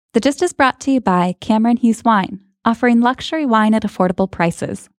The Gist is brought to you by Cameron Hughes Wine, offering luxury wine at affordable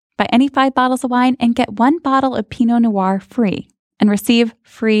prices. Buy any 5 bottles of wine and get 1 bottle of Pinot Noir free and receive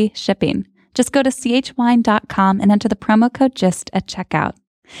free shipping. Just go to chwine.com and enter the promo code GIST at checkout.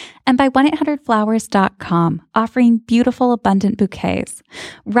 And by 1-800-Flowers.com, offering beautiful, abundant bouquets.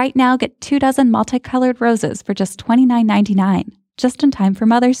 Right now, get 2 dozen multicolored roses for just $29.99, just in time for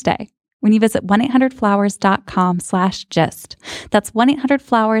Mother's Day. When you visit 1-800-Flowers.com/gist. That's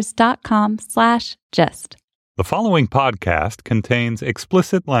 1-800-Flowers.com/gist. The following podcast contains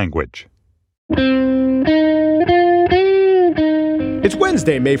explicit language. It's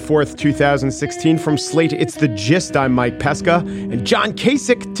Wednesday, May 4th, 2016. From Slate, it's The Gist. I'm Mike Pesca. And John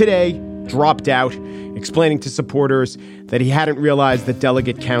Kasich today dropped out, explaining to supporters that he hadn't realized that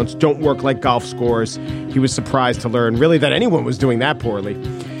delegate counts don't work like golf scores. He was surprised to learn, really, that anyone was doing that poorly.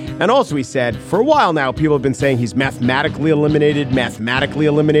 And also, he said, for a while now, people have been saying he's mathematically eliminated.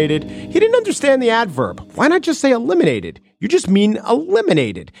 He didn't understand the adverb. Why not just say eliminated? You just mean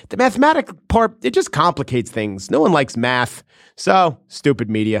eliminated. The mathematic part, it just complicates things. No one likes math. So, stupid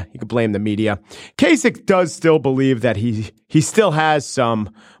media. You can blame the media. Kasich does still believe that he still has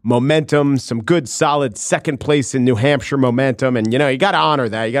some momentum, some good, solid second place in New Hampshire momentum. And, you got to honor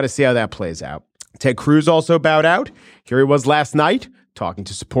that. You got to see how that plays out. Ted Cruz also bowed out. Here he was last night, talking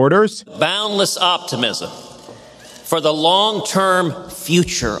to supporters. Boundless optimism for the long-term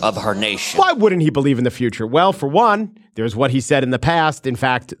future of our nation. Why wouldn't he believe in the future? Well, for one, there's what he said in the past, in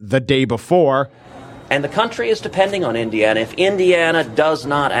fact, the day before. And the country is depending on Indiana. If Indiana does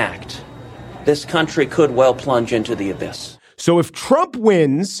not act, this country could well plunge into the abyss. So if Trump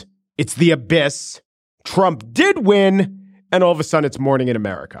wins, it's the abyss. Trump did win, and all of a sudden it's morning in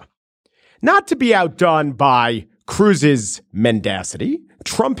America. Not to be outdone by Cruz's mendacity,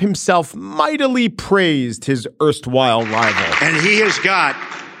 Trump himself mightily praised his erstwhile rival. And he has got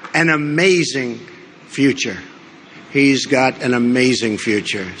an amazing future. He's got an amazing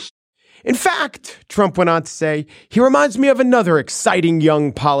future. In fact, Trump went on to say, he reminds me of another exciting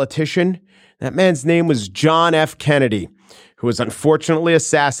young politician. That man's name was John F. Kennedy, who was unfortunately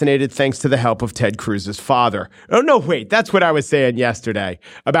assassinated thanks to the help of Ted Cruz's father. Oh, no, wait, that's what I was saying yesterday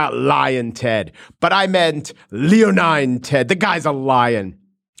about Lion Ted. But I meant Leonine Ted. The guy's a lion.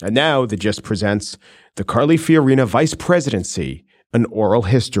 And now The Gist presents the Carly Fiorina Vice Presidency, an oral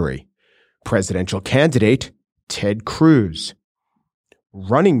history. Presidential candidate, Ted Cruz.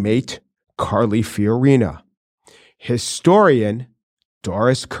 Running mate, Carly Fiorina. Historian,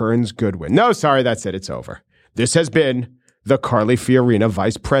 Doris Kearns Goodwin. No, sorry, that's it. It's over. This has been the Carly Fiorina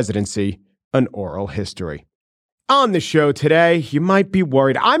Vice Presidency, an oral history. On the show today, you might be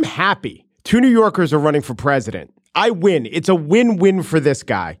worried. I'm happy. 2 New Yorkers are running for president. I win. It's a win-win for this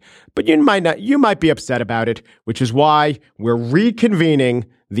guy. But you might be upset about it, which is why we're reconvening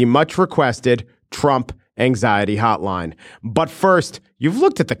the much requested Trump Anxiety Hotline. But first, you've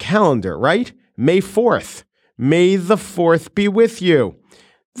looked at the calendar, right? May 4th. May the 4th be with you.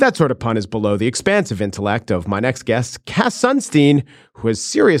 That sort of pun is below the expansive intellect of my next guest, Cass Sunstein, who has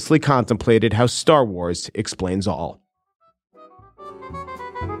seriously contemplated how Star Wars explains all.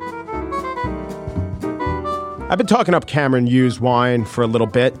 I've been talking up Cameron Hughes Wine for a little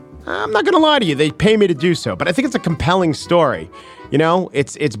bit. I'm not going to lie to you. They pay me to do so, but I think it's a compelling story.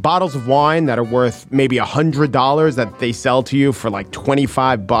 It's bottles of wine that are worth maybe $100 that they sell to you for like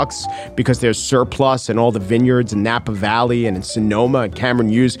 $25 because there's surplus in all the vineyards in Napa Valley and in Sonoma, and Cameron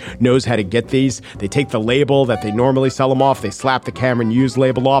Hughes knows how to get these. They take the label that they normally sell them off, they slap the Cameron Hughes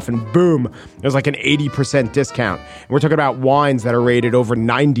label off, and boom, there's like an 80% discount. And we're talking about wines that are rated over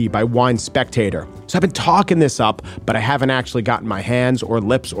 90 by Wine Spectator. So I've been talking this up, but I haven't actually gotten my hands or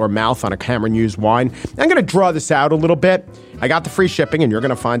lips or mouth on a Cameron Hughes wine. I'm going to draw this out a little bit. I got the free shipping, and you're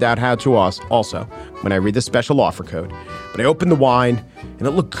going to find out how to also when I read the special offer code. But I opened the wine, and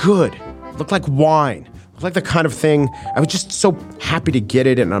it looked good. It looked like wine. It looked like the kind of thing, I was just so happy to get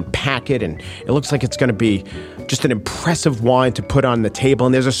it and unpack it, and it looks like it's going to be just an impressive wine to put on the table.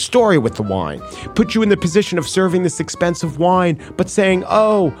 And there's a story with the wine. Put you in the position of serving this expensive wine, but saying,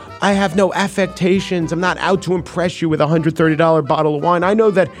 oh, I have no affectations. I'm not out to impress you with a $130 bottle of wine. I know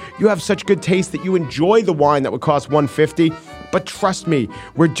that you have such good taste that you enjoy the wine that would cost $150. But trust me,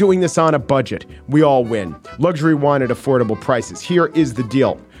 we're doing this on a budget. We all win. Luxury wine at affordable prices. Here is the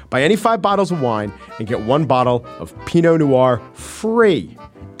deal. Buy any 5 bottles of wine and get 1 bottle of Pinot Noir free.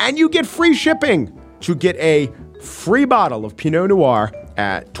 And you get free shipping. To get a free bottle of Pinot Noir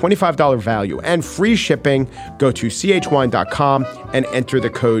at $25 value and free shipping, go to chwine.com and enter the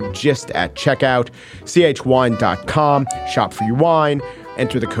code GIST at checkout. chwine.com, shop for your wine.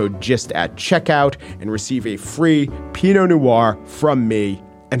 Enter the code GIST at checkout and receive a free Pinot Noir from me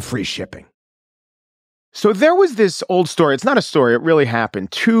and free shipping. So there was this old story. It's not a story. It really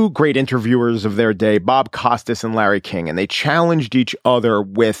happened. Two great interviewers of their day, Bob Costas and Larry King, and they challenged each other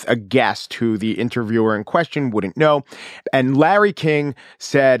with a guest who the interviewer in question wouldn't know. And Larry King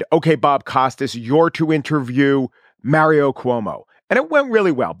said, okay, Bob Costas, you're to interview Mario Cuomo. And it went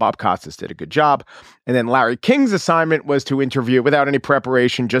really well. Bob Costas did a good job. And then Larry King's assignment was to interview, without any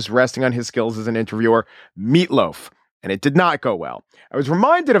preparation, just resting on his skills as an interviewer, Meatloaf. And it did not go well. I was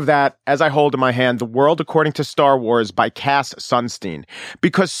reminded of that as I hold in my hand The World According to Star Wars by Cass Sunstein,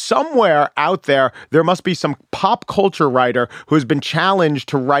 because somewhere out there must be some pop culture writer who has been challenged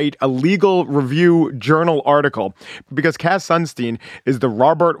to write a legal review journal article, because Cass Sunstein is the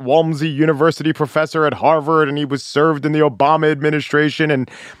Robert Walmsley University professor at Harvard, and he was served in the Obama administration, and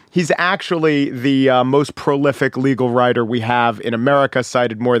he's actually the most prolific legal writer we have in America,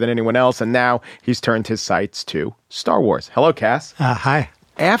 cited more than anyone else. And now he's turned his sights to Star Wars. Hello, Cass. Hi.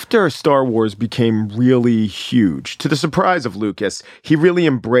 After Star Wars became really huge, to the surprise of Lucas, he really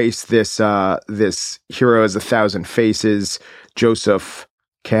embraced this hero as a thousand faces, Joseph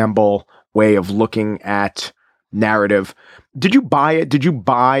Campbell way of looking at narrative. Did you buy it? Did you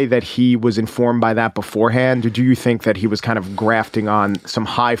buy that he was informed by that beforehand? Did you think that he was kind of grafting on some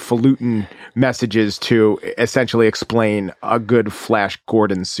highfalutin messages to essentially explain a good Flash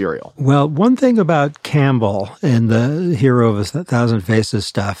Gordon serial? Well, one thing about Campbell in the Hero of a Thousand Faces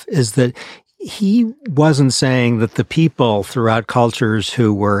stuff is that he wasn't saying that the people throughout cultures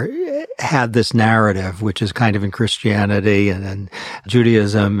who had this narrative, which is kind of in Christianity and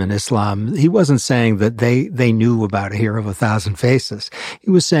Judaism and Islam, he wasn't saying that they knew about a Hero of a Thousand Faces. He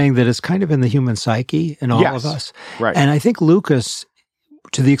was saying that it's kind of in the human psyche in all of us. Right. And I think Lucas,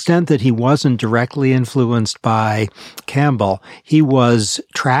 to the extent that he wasn't directly influenced by Campbell, he was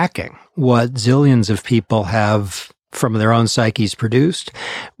tracking what zillions of people have from their own psyches produced.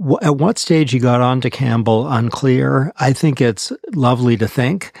 At what stage he got onto Campbell, unclear. I think it's lovely to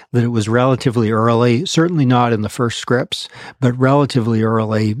think that it was relatively early, certainly not in the first scripts, but relatively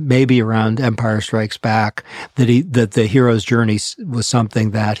early, maybe around Empire Strikes Back, that the hero's journey was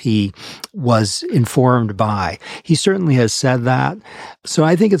something that he was informed by. He certainly has said that. So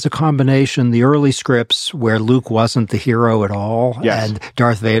I think it's a combination, the early scripts where Luke wasn't the hero at all, and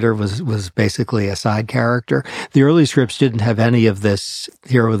Darth Vader was basically a side character. The early scripts didn't have any of this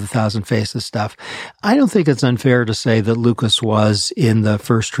Hero of the Thousand Faces stuff. I don't think it's unfair to say that Lucas was, in the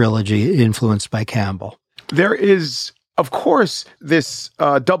first trilogy, influenced by Campbell. There is, of course, this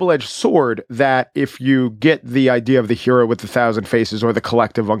double-edged sword that if you get the idea of the hero with the thousand faces or the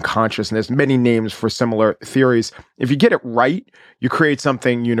collective unconsciousness, many names for similar theories, if you get it right, you create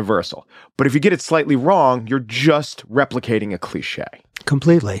something universal. But if you get it slightly wrong, you're just replicating a cliche.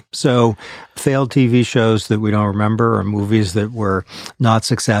 Completely. So failed TV shows that we don't remember or movies that were not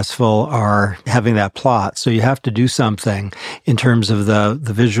successful are having that plot. So you have to do something in terms of the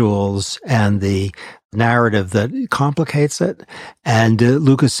visuals and the narrative that complicates it. And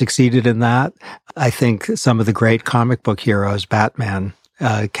Lucas succeeded in that. I think some of the great comic book heroes, Batman,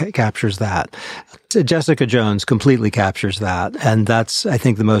 captures that. Jessica Jones completely captures that. And that's, I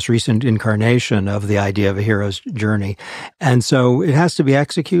think, the most recent incarnation of the idea of a hero's journey. And so it has to be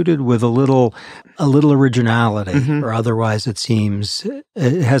executed with a little originality, or otherwise it seems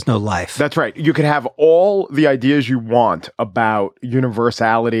it has no life. That's right. You could have all the ideas you want about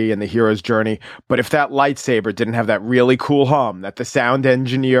universality and the hero's journey, but if that lightsaber didn't have that really cool hum that the sound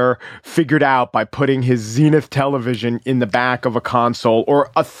engineer figured out by putting his Zenith television in the back of a console or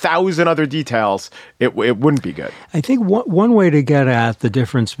 1,000 other details, it wouldn't be good. I think one way to get at the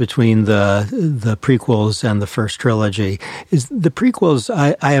difference between the prequels and the first trilogy is the prequels,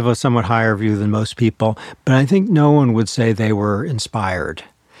 I have a somewhat higher view than most people, but I think no one would say they were inspired.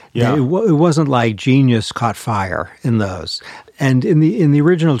 Yeah. It wasn't like genius caught fire in those. And in the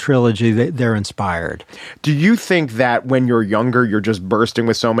original trilogy, they're inspired. Do you think that when you're younger, you're just bursting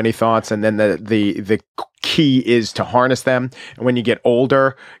with so many thoughts, and then the key is to harness them? And when you get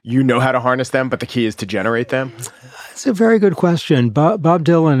older, you know how to harness them, but the key is to generate them? That's a very good question. Bob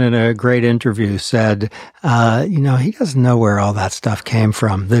Dylan, in a great interview, said, he doesn't know where all that stuff came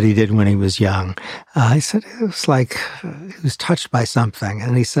from that he did when he was young. He said it was like he was touched by something.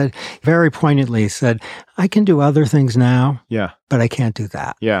 And he said, very poignantly, he said, I can do other things now. Yeah. But I can't do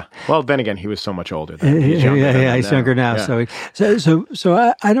that. Yeah. Well, then again, he was so much older. He's younger he's younger now. Yeah.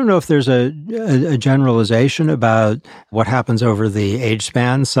 So I don't know if there's a generalization about what happens over the age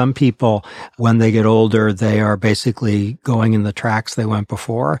span. Some people, when they get older, they are basically going in the tracks they went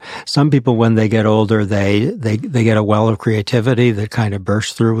before. Some people, when they get older, they get a well of creativity that kind of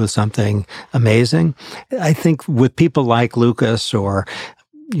bursts through with something amazing. I think with people like Lucas or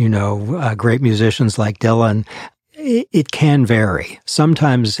great musicians like Dylan, it can vary.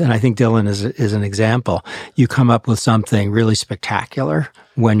 Sometimes, and I think Dylan is an example, you come up with something really spectacular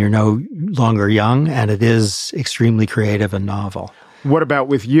when you're no longer young, and it is extremely creative and novel. What about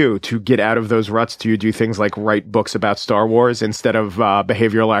with you? To get out of those ruts, do you do things like write books about Star Wars instead of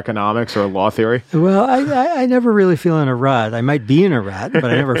behavioral economics or law theory? Well, I never really feel in a rut. I might be in a rut, but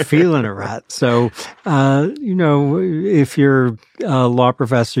I never feel in a rut. So, if you're a law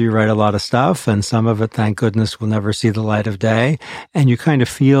professor, you write a lot of stuff, and some of it, thank goodness, will never see the light of day. And you kind of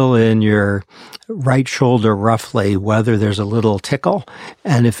feel in your right shoulder roughly whether there's a little tickle.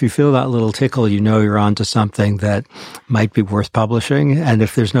 And if you feel that little tickle, you know you're onto something that might be worth publishing. And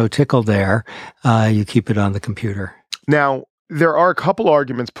if there's no tickle there, you keep it on the computer. Now, there are a couple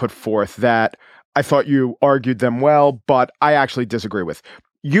arguments put forth that I thought you argued them well, but I actually disagree with.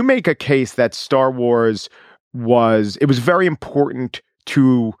 You make a case that Star Wars was very important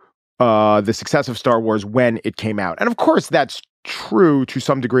to the success of Star Wars when it came out. And of course, that's true to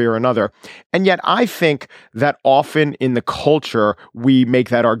some degree or another. And yet I think that often in the culture, we make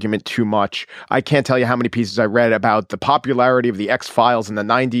that argument too much. I can't tell you how many pieces I read about the popularity of the X-Files in the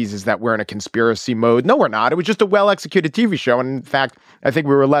 90s is that we're in a conspiracy mode. No, we're not. It was just a well-executed TV show. And in fact, I think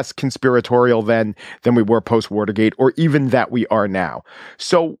we were less conspiratorial than we were post-Watergate, or even that we are now.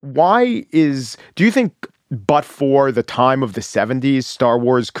 So do you think but for the time of the 70s, Star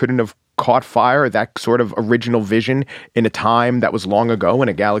Wars couldn't have caught fire, that sort of original vision in a time that was long ago in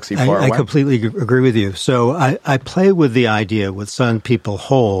a galaxy far away? I completely agree with you. So I play with the idea, with some people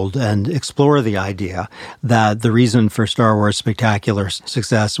hold and explore the idea that the reason for Star Wars' spectacular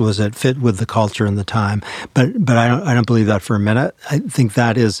success was it fit with the culture and the time. But I don't believe that for a minute. I think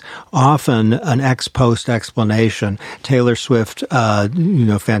that is often an ex post explanation. Taylor Swift,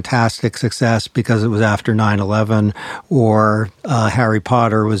 fantastic success because it was after 9/11, or Harry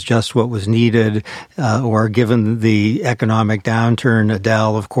Potter was just what was needed, or given the economic downturn,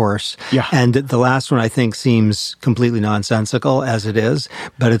 Adele, of course. Yeah. And the last one, I think, seems completely nonsensical as it is,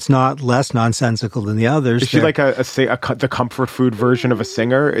 but it's not less nonsensical than the others. Is she like the comfort food version of a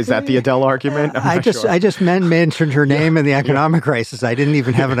singer? Is that the Adele argument? I just mentioned her name in the economic crisis. I didn't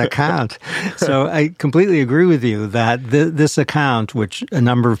even have an account. So I completely agree with you that this account, which a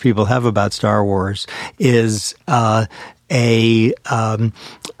number of people have about Star Wars, is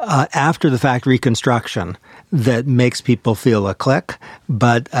after the fact reconstruction that makes people feel a click.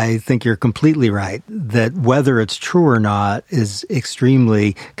 But I think you're completely right that whether it's true or not is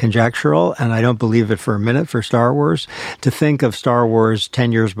extremely conjectural, and I don't believe it for a minute for Star Wars. To think of Star Wars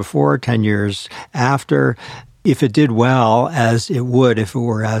 10 years before, 10 years after, if it did well, as it would if it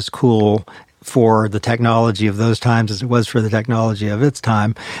were as cool for the technology of those times as it was for the technology of its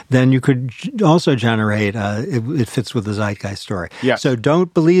time, then you could also generate it fits with the zeitgeist story. Yeah. So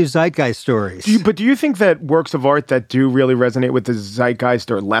don't believe zeitgeist stories. Do you think that works of art that do really resonate with the zeitgeist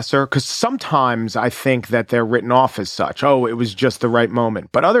are lesser? Because sometimes I think that they're written off as such. Oh, it was just the right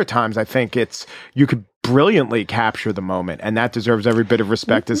moment. But other times I think you could brilliantly capture the moment, and that deserves every bit of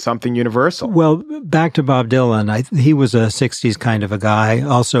respect as something universal. Well, back to Bob Dylan, he was a 60s kind of a guy,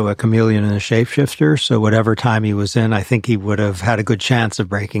 also a chameleon and a shapeshifter, so whatever time he was in, I think he would have had a good chance of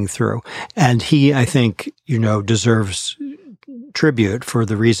breaking through. And he, I think, deserves tribute for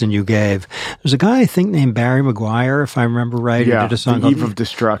the reason you gave. There's a guy, I think, named Barry McGuire, if I remember right. Yeah, who did a song The Eve of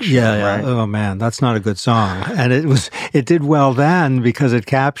Destruction. Yeah. Right? Oh, man, that's not a good song. And it did well then because it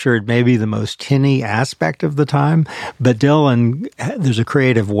captured maybe the most tinny aspect of the time. But Dylan, there's a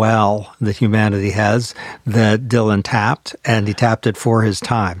creative well that humanity has that Dylan tapped, and he tapped it for his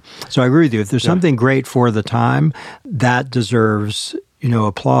time. So I agree with you. If there's something great for the time, that deserves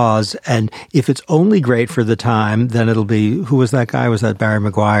applause. And if it's only great for the time, then it'll be, who was that guy? Was that Barry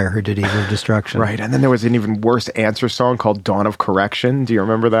McGuire who did Eve of Destruction? Right. And then there was an even worse Answer song called Dawn of Correction. Do you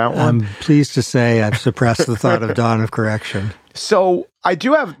remember that one? I'm pleased to say I've suppressed the thought of Dawn of Correction. So I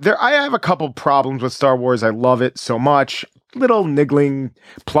have a couple problems with Star Wars. I love it so much. Little niggling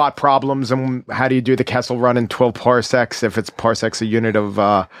plot problems, and how do you do the Kessel Run in 12 parsecs if it's parsecs a unit of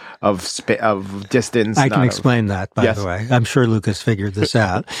distance? I can explain that, by the way. I'm sure Lucas figured this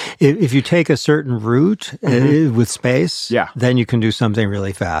out. If you take a certain route with space, then you can do something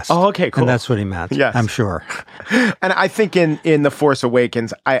really fast. Oh, okay, cool. And that's what he meant. Yes. I'm sure. And I think in The Force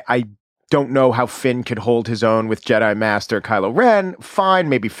Awakens, I don't know how Finn could hold his own with Jedi Master Kylo Ren. Fine,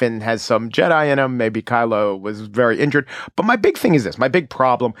 maybe Finn has some Jedi in him. Maybe Kylo was very injured. But my big thing is this. My big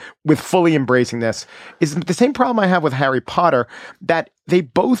problem with fully embracing this is the same problem I have with Harry Potter, that they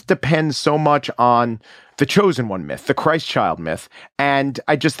both depend so much on the chosen one myth, the Christ child myth. And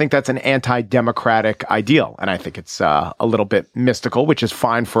I just think that's an anti-democratic ideal. And I think it's a little bit mystical, which is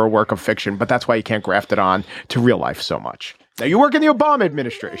fine for a work of fiction, but that's why you can't graft it on to real life so much. Now, you work in the Obama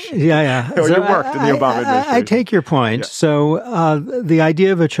administration. Yeah. Or you worked in the Obama administration. I take your point. Yeah. So the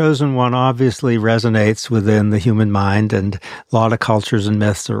idea of a chosen one obviously resonates within the human mind, and a lot of cultures and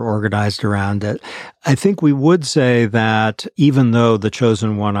myths are organized around it. I think we would say that even though the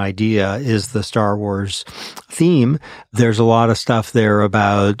chosen one idea is the Star Wars theme, there's a lot of stuff there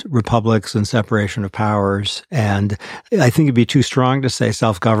about republics and separation of powers. And I think it'd be too strong to say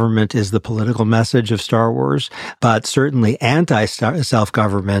self-government is the political message of Star Wars, but certainly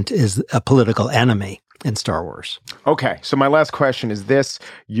anti-self-government is a political enemy in Star Wars. Okay, so my last question is this.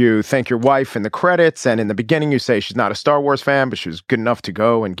 You thank your wife in the credits, and in the beginning you say she's not a Star Wars fan, but she was good enough to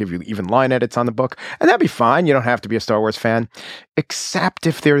go and give you even line edits on the book. And that'd be fine. You don't have to be a Star Wars fan. Except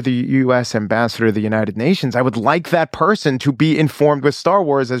if they're the U.S. ambassador to the United Nations. I would like that person to be informed with Star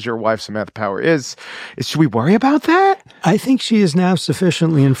Wars, as your wife, Samantha Power, is. Should we worry about that? I think she is now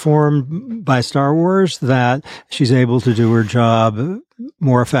sufficiently informed by Star Wars that she's able to do her job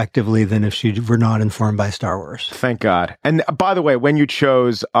more effectively than if she were not informed by Star Wars. Thank God. And by the way, when you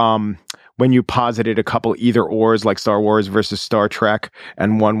chose, when you posited a couple either ors like Star Wars versus Star Trek,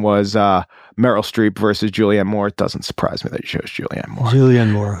 and one was Meryl Streep versus Julianne Moore, it doesn't surprise me that you chose Julianne Moore.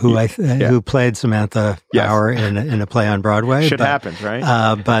 Julianne Moore, who played Samantha Power in a play on Broadway. Shit happens, right?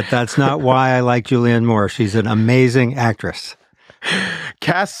 But that's not why I like Julianne Moore. She's an amazing actress.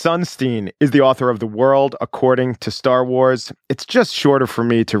 Cass Sunstein is the author of The World According to Star Wars. It's just shorter for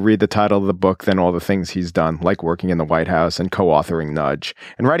me to read the title of the book than all the things he's done, like working in the White House and co-authoring Nudge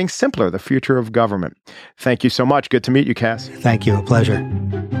and writing Simpler, The Future of Government. Thank you so much. Good to meet you, Cass. Thank you. A pleasure.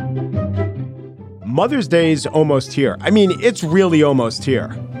 Mother's Day's almost here. I mean, it's really almost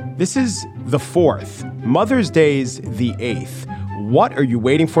here. This is the 4th. Mother's Day's the 8th. What are you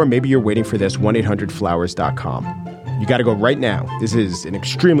waiting for? Maybe you're waiting for this. 1-800-Flowers.com. You got to go right now. This is an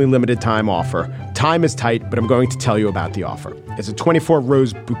extremely limited time offer. Time is tight, but I'm going to tell you about the offer. It's a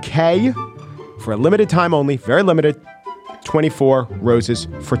 24-rose bouquet for a limited time only, very limited. 24 roses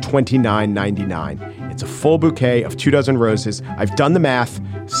for $29.99. It's a full bouquet of 24 roses. I've done the math,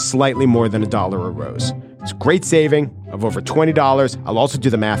 slightly more than $1 a rose. It's great saving of over $20. I'll also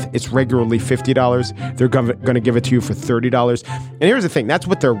do the math. It's regularly $50. They're going to give it to you for $30. And here's the thing. That's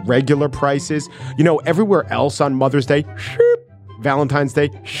what their regular price is. You know, everywhere else on Mother's Day, Valentine's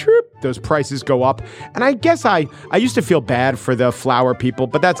Day, those prices go up. And I guess I used to feel bad for the flower people,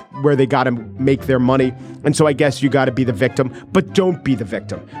 but that's where they got to make their money. And so I guess you got to be the victim, but don't be the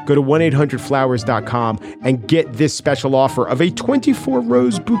victim. Go to 1-800-Flowers.com and get this special offer of a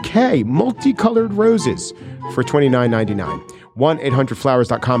 24-rose bouquet, multicolored roses for $29.99.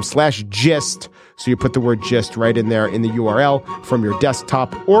 1-800-Flowers.com/gist. So you put the word gist right in there in the URL from your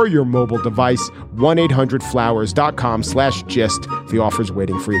desktop or your mobile device. 1-800-Flowers.com/gist. The offer's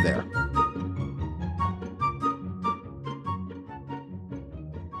waiting for you there.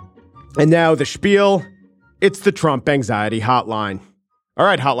 And now the spiel. It's the Trump Anxiety Hotline. All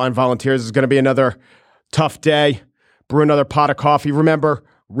right, hotline volunteers, it's going to be another tough day. Brew another pot of coffee. Remember,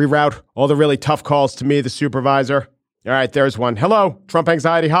 reroute all the really tough calls to me, the supervisor. All right, there's one. Hello, Trump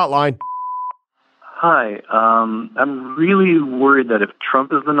Anxiety Hotline. Hi. I'm really worried that if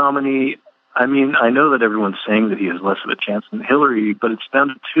Trump is the nominee, I mean, I know that everyone's saying that he has less of a chance than Hillary, but it's down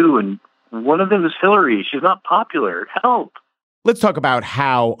to 2, and one of them is Hillary. She's not popular. Help. Let's talk about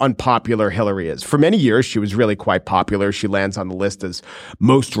how unpopular Hillary is. For many years, she was really quite popular. She lands on the list as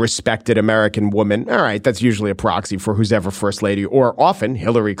most respected American woman. All right, that's usually a proxy for who's ever first lady, or often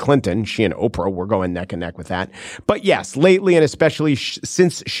Hillary Clinton. She and Oprah were going neck and neck with that. But yes, lately, and especially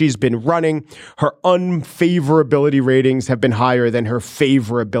since she's been running, her unfavorability ratings have been higher than her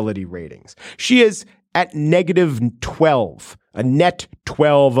favorability ratings. She is at -12, a net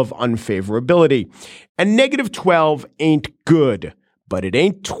 12 of unfavorability. And -12 ain't good, but it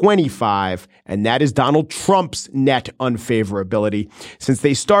ain't 25, and that is Donald Trump's net unfavorability. Since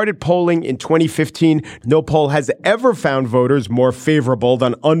they started polling in 2015, no poll has ever found voters more favorable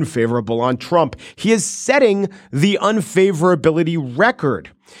than unfavorable on Trump. He is setting the unfavorability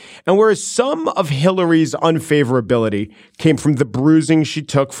record. And whereas some of Hillary's unfavorability came from the bruising she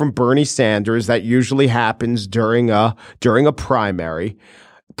took from Bernie Sanders, that usually happens during a primary,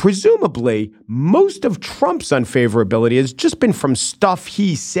 presumably most of Trump's unfavorability has just been from stuff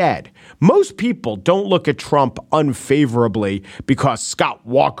he said. Most people don't look at Trump unfavorably because Scott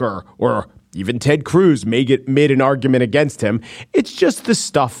Walker or even Ted Cruz made an argument against him. It's just the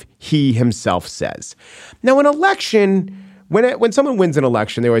stuff he himself says. Now, an election When someone wins an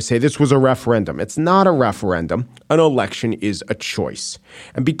election, they always say this was a referendum. It's not a referendum. An election is a choice.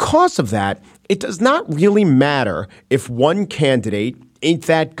 And because of that, it does not really matter if one candidate ain't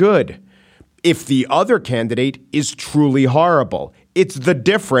that good, if the other candidate is truly horrible. It's the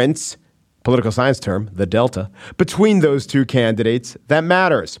difference, political science term, the delta, between those two candidates that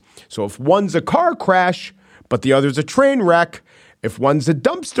matters. So if one's a car crash, but the other's a train wreck, if one's a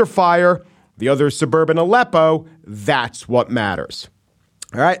dumpster fire, the other's suburban Aleppo, that's what matters.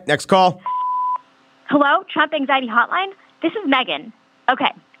 All right, next call. Hello, Trump Anxiety Hotline. This is Megan.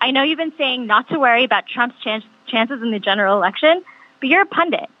 Okay, I know you've been saying not to worry about Trump's chances in the general election, but you're a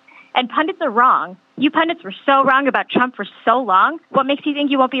pundit, and pundits are wrong. You pundits were so wrong about Trump for so long. What makes you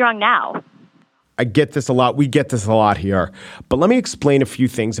think you won't be wrong now? I get this a lot. We get this a lot here. But let me explain a few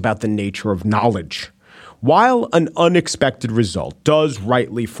things about the nature of knowledge. While an unexpected result does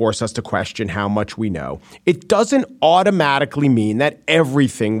rightly force us to question how much we know, it doesn't automatically mean that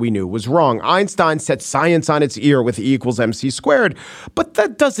everything we knew was wrong. Einstein set science on its ear with E equals MC squared, but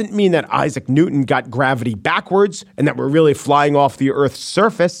that doesn't mean that Isaac Newton got gravity backwards and that we're really flying off the Earth's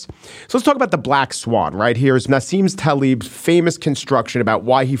surface. So let's talk about the black swan. Right here is Nassim Taleb's famous construction about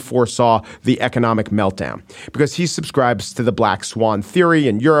why he foresaw the economic meltdown. Because he subscribes to the black swan theory.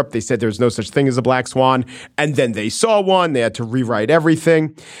 In Europe, they said there's no such thing as a black swan. And then they saw one. They had to rewrite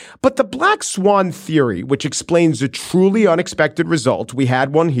everything. But the black swan theory, which explains a truly unexpected result, we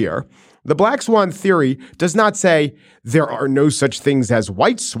had one here. The black swan theory does not say there are no such things as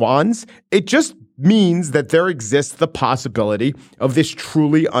white swans. It just means that there exists the possibility of this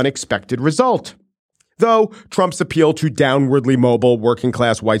truly unexpected result. Though Trump's appeal to downwardly mobile working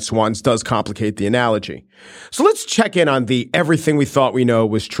class white swans does complicate the analogy. So let's check in on the everything we thought we know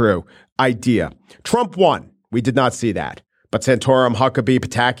was true idea. Trump won. We did not see that. But Santorum, Huckabee,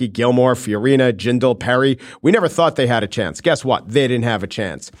 Pataki, Gilmore, Fiorina, Jindal, Perry, we never thought they had a chance. Guess what? They didn't have a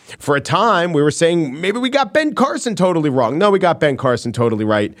chance. For a time, we were saying maybe we got Ben Carson totally wrong. No, we got Ben Carson totally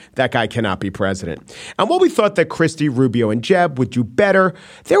right. That guy cannot be president. And while we thought that Christie, Rubio, and Jeb would do better,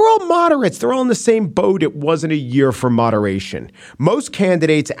 they were all moderates. They're all in the same boat. It wasn't a year for moderation. Most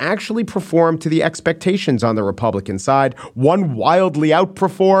candidates actually performed to the expectations on the Republican side. One wildly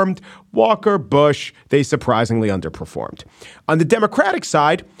outperformed. Walker, Bush, they surprisingly underperformed. On the Democratic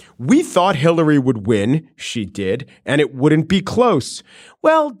side, we thought Hillary would win. She did, and it wouldn't be close.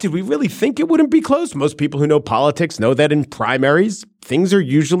 Well, did we really think it wouldn't be close? Most people who know politics know that in primaries, things are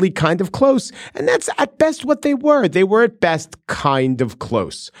usually kind of close. And that's at best what they were. They were at best kind of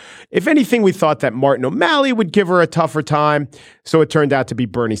close. If anything, we thought that Martin O'Malley would give her a tougher time. So it turned out to be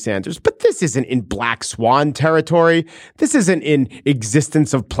Bernie Sanders. But this isn't in black swan territory. This isn't in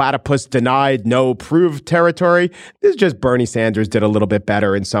existence of platypus denied, no proved territory. This is just Bernie Sanders did a little bit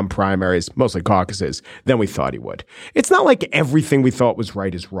better in some primaries, mostly caucuses, than we thought he would. It's not like everything we thought was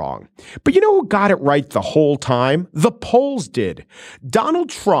right is wrong. But you know who got it right the whole time? The polls did. Donald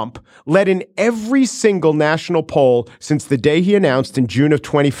Trump led in every single national poll since the day he announced in June of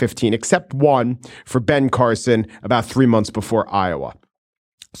 2015, except one for Ben Carson about 3 months before Iowa.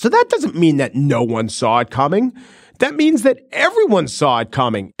 So that doesn't mean that no one saw it coming. That means that everyone saw it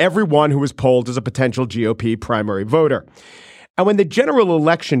coming, everyone who was polled as a potential GOP primary voter. And when the general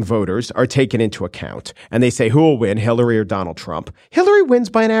election voters are taken into account and they say who will win, Hillary or Donald Trump, Hillary wins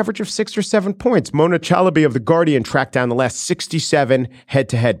by an average of 6 or 7 points. Mona Chalabi of The Guardian tracked down the last 67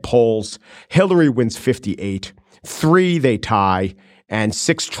 head-to-head polls. Hillary wins 58. 3 they tie. And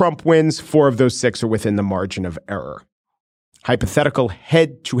 6 Trump wins. 4 of those 6 are within the margin of error. Hypothetical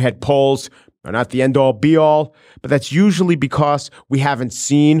head-to-head polls are not the end-all, be-all, but that's usually because we haven't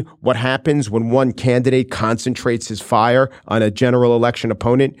seen what happens when one candidate concentrates his fire on a general election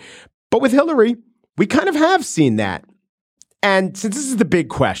opponent. But with Hillary, we kind of have seen that. And since this is the big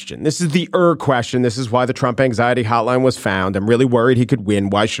question, this is the question, this is why the Trump Anxiety Hotline was found. I'm really worried he could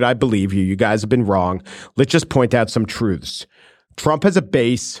win. Why should I believe you? You guys have been wrong. Let's just point out some truths. Trump has a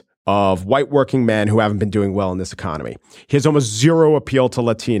base of white working men who haven't been doing well in this economy. He has almost zero appeal to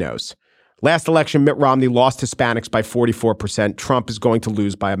Latinos. Last election, Mitt Romney lost Hispanics by 44%. Trump is going to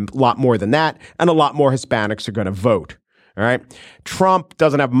lose by a lot more than that, and a lot more Hispanics are going to vote. All right. Trump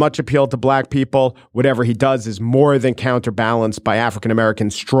doesn't have much appeal to black people. Whatever he does is more than counterbalanced by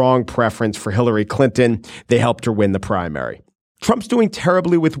African-Americans' strong preference for Hillary Clinton. They helped her win the primary. Trump's doing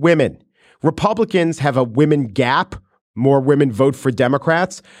terribly with women. Republicans have a women gap. More women vote for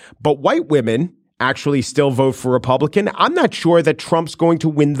Democrats, but white women actually still vote for Republican. I'm not sure that Trump's going to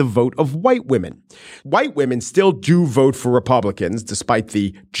win the vote of white women. White women still do vote for Republicans, despite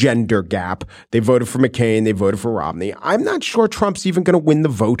the gender gap. They voted for McCain. They voted for Romney. I'm not sure Trump's even going to win the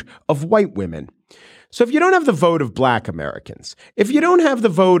vote of white women. So if you don't have the vote of black Americans, if you don't have the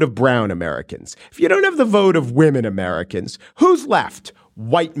vote of brown Americans, if you don't have the vote of women Americans, who's left?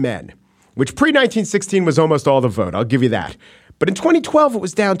 White men, which pre-1916 was almost all the vote. I'll give you that. But in 2012, it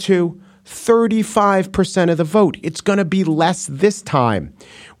was down to 35% of the vote. It's going to be less this time.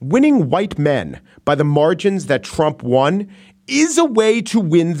 Winning white men by the margins that Trump won is a way to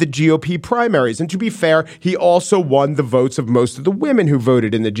win the GOP primaries. And to be fair, he also won the votes of most of the women who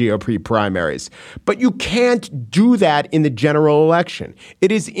voted in the GOP primaries. But you can't do that in the general election.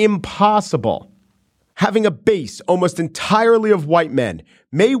 It is impossible. Having a base almost entirely of white men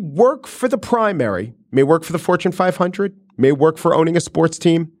may work for the primary, may work for the Fortune 500, may work for owning a sports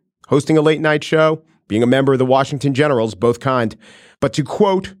team, hosting a late night show, being a member of the Washington Generals, both kind. But to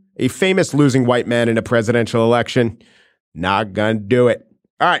quote a famous losing white man in a presidential election, not gonna do it.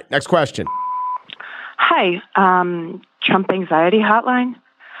 All right, next question. Hi, Trump Anxiety Hotline.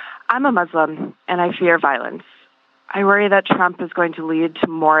 I'm a Muslim and I fear violence. I worry that Trump is going to lead to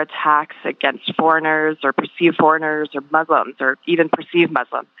more attacks against foreigners or perceived foreigners or Muslims or even perceived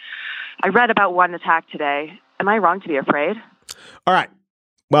Muslim. I read about one attack today. Am I wrong to be afraid? All right.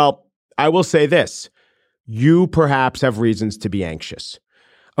 Well, I will say this. You perhaps have reasons to be anxious.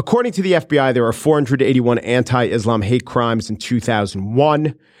 According to the FBI, there are 481 anti-Islam hate crimes in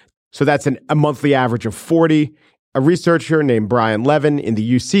 2001. So that's a monthly average of 40. A researcher named Brian Levin in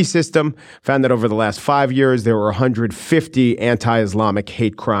the UC system found that over the last 5 years, there were 150 anti-Islamic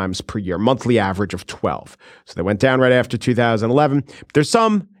hate crimes per year, monthly average of 12. So they went down right after 2011. But there's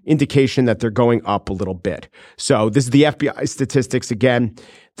some indication that they're going up a little bit. So this is the FBI statistics again.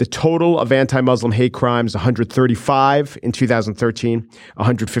 The total of anti-Muslim hate crimes, 135 in 2013,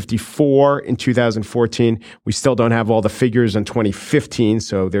 154 in 2014. We still don't have all the figures in 2015,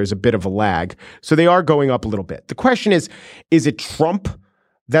 so there's a bit of a lag. So they are going up a little bit. The question is it Trump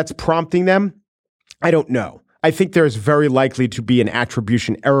that's prompting them? I don't know. I think there is very likely to be an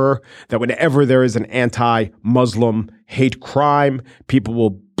attribution error that whenever there is an anti-Muslim hate crime, people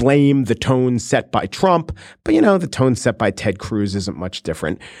will blame the tone set by Trump. But, the tone set by Ted Cruz isn't much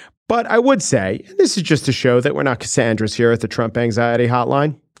different. But I would say, and this is just to show that we're not Cassandras here at the Trump Anxiety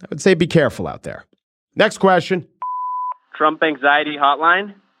Hotline, I would say be careful out there. Next question. Trump Anxiety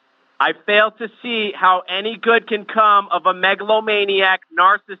Hotline. I fail to see how any good can come of a megalomaniac,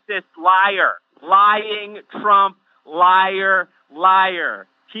 narcissist liar. Lying Trump, liar, liar.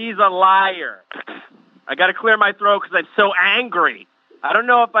 He's a liar. I got to clear my throat because I'm so angry. I don't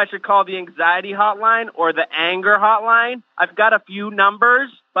know if I should call the anxiety hotline or the anger hotline. I've got a few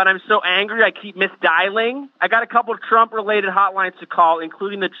numbers, but I'm so angry I keep misdialing. I got a couple of Trump-related hotlines to call,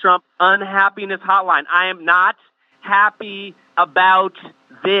 including the Trump unhappiness hotline. I am not happy about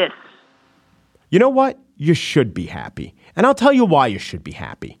this. You know what? You should be happy. And I'll tell you why you should be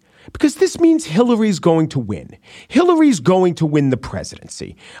happy. Because this means Hillary's going to win. Hillary's going to win the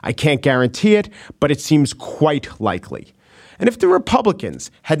presidency. I can't guarantee it, but it seems quite likely. And if the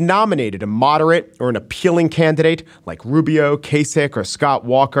Republicans had nominated a moderate or an appealing candidate like Rubio, Kasich, or Scott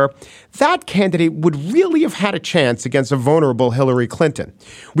Walker, that candidate would really have had a chance against a vulnerable Hillary Clinton.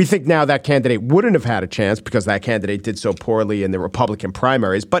 We think now that candidate wouldn't have had a chance because that candidate did so poorly in the Republican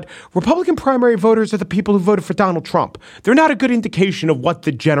primaries. But Republican primary voters are the people who voted for Donald Trump. They're not a good indication of what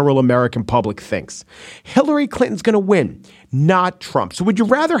the general American public thinks. Hillary Clinton's going to win, not Trump. So would you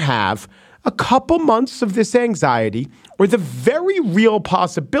rather have a couple months of this anxiety or the very real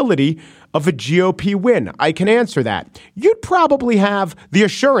possibility of a GOP win? I can answer that. You'd probably have the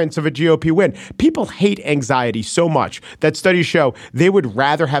assurance of a GOP win. People hate anxiety so much that studies show they would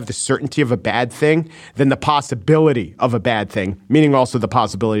rather have the certainty of a bad thing than the possibility of a bad thing, meaning also the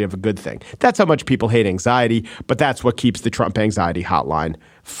possibility of a good thing. That's how much people hate anxiety, but that's what keeps the Trump Anxiety Hotline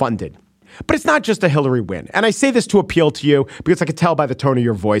funded. But it's not just a Hillary win. And I say this to appeal to you because I can tell by the tone of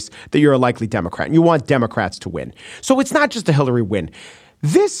your voice that you're a likely Democrat and you want Democrats to win. So it's not just a Hillary win.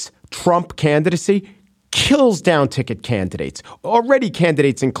 This Trump candidacy kills down ticket candidates. Already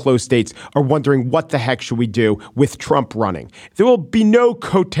candidates in close states are wondering what the heck should we do with Trump running. There will be no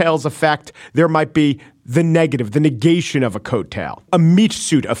coattails effect. There might be the negative, the negation of a coattail, a meat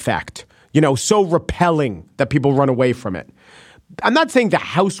suit effect, so repelling that people run away from it. I'm not saying the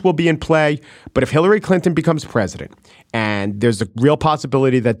House will be in play, but if Hillary Clinton becomes president and there's a real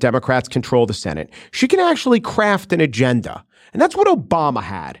possibility that Democrats control the Senate, she can actually craft an agenda. And that's what Obama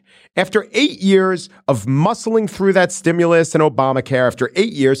had. After 8 years of muscling through that stimulus and Obamacare, after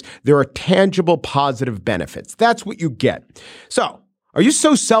 8 years, there are tangible positive benefits. That's what you get. So, are you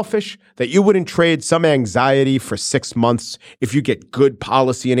so selfish that you wouldn't trade some anxiety for 6 months if you get good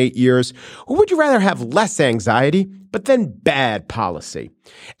policy in 8 years? Or would you rather have less anxiety, but then bad policy?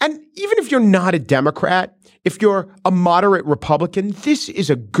 And even if you're not a Democrat, if you're a moderate Republican, this is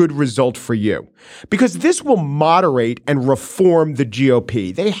a good result for you because this will moderate and reform the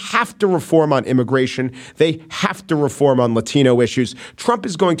GOP. They have to reform on immigration. They have to reform on Latino issues. Trump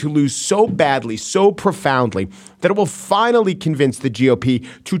is going to lose so badly, so profoundly, that it will finally convince the GOP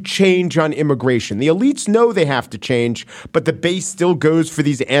to change on immigration. The elites know they have to change, but the base still goes for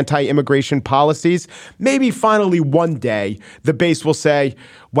these anti-immigration policies. Maybe finally one day the base will say,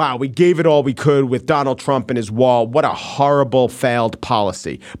 wow, we gave it all we could with Donald Trump and his wall. What a horrible failed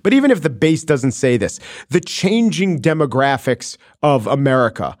policy. But even if the base doesn't say this, the changing demographics of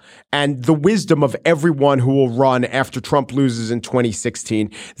America and the wisdom of everyone who will run after Trump loses in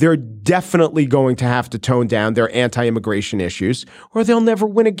 2016, they're definitely going to have to tone down their anti-immigration issues or they'll never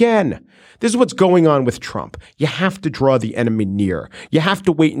win again. This is what's going on with Trump. You have to draw the enemy near. You have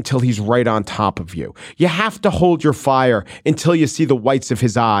to wait until he's right on top of you. You have to hold your fire until you see the whites of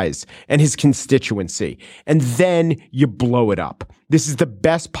his eyes and his constituency. And then you blow it up. This is the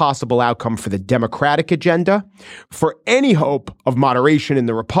best possible outcome for the Democratic agenda. For any hope of moderation in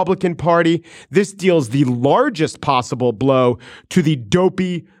the Republican Party, this deals the largest possible blow to the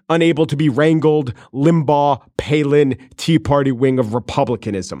dopey, unable to be wrangled Limbaugh, Palin, Tea Party wing of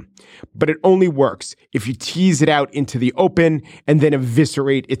Republicanism. But it only works if you tease it out into the open and then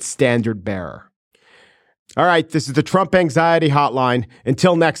eviscerate its standard bearer. All right, this is the Trump Anxiety Hotline.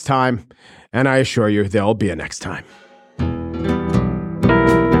 Until next time, and I assure you there'll be a next time.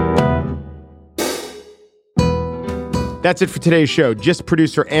 That's it for today's show. Gist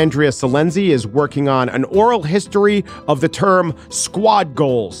producer Andrea Salenzi is working on an oral history of the term squad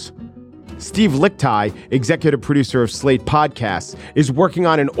goals. Steve Lichtai, executive producer of Slate Podcasts, is working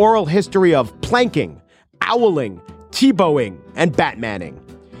on an oral history of planking, owling, Tebowing, and Batmaning.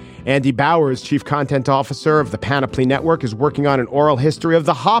 Andy Bowers, chief content officer of the Panoply Network, is working on an oral history of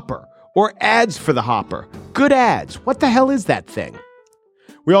the Hopper, or ads for the Hopper. Good ads. What the hell is that thing?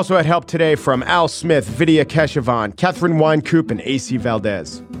 We also had help today from Al Smith, Vidya Keshavan, Catherine Wynkoop, and AC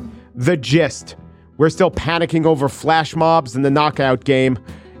Valdez. The gist. We're still panicking over flash mobs in the knockout game,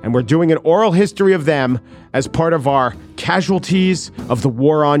 and we're doing an oral history of them as part of our Casualties of the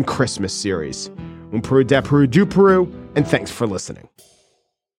War on Christmas series. Un Peru de Peru du Peru, and thanks for listening.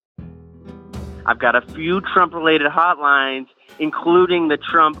 I've got a few Trump-related hotlines, including the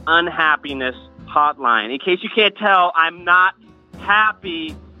Trump unhappiness hotline. In case you can't tell, I'm not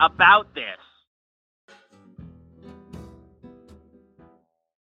happy about this.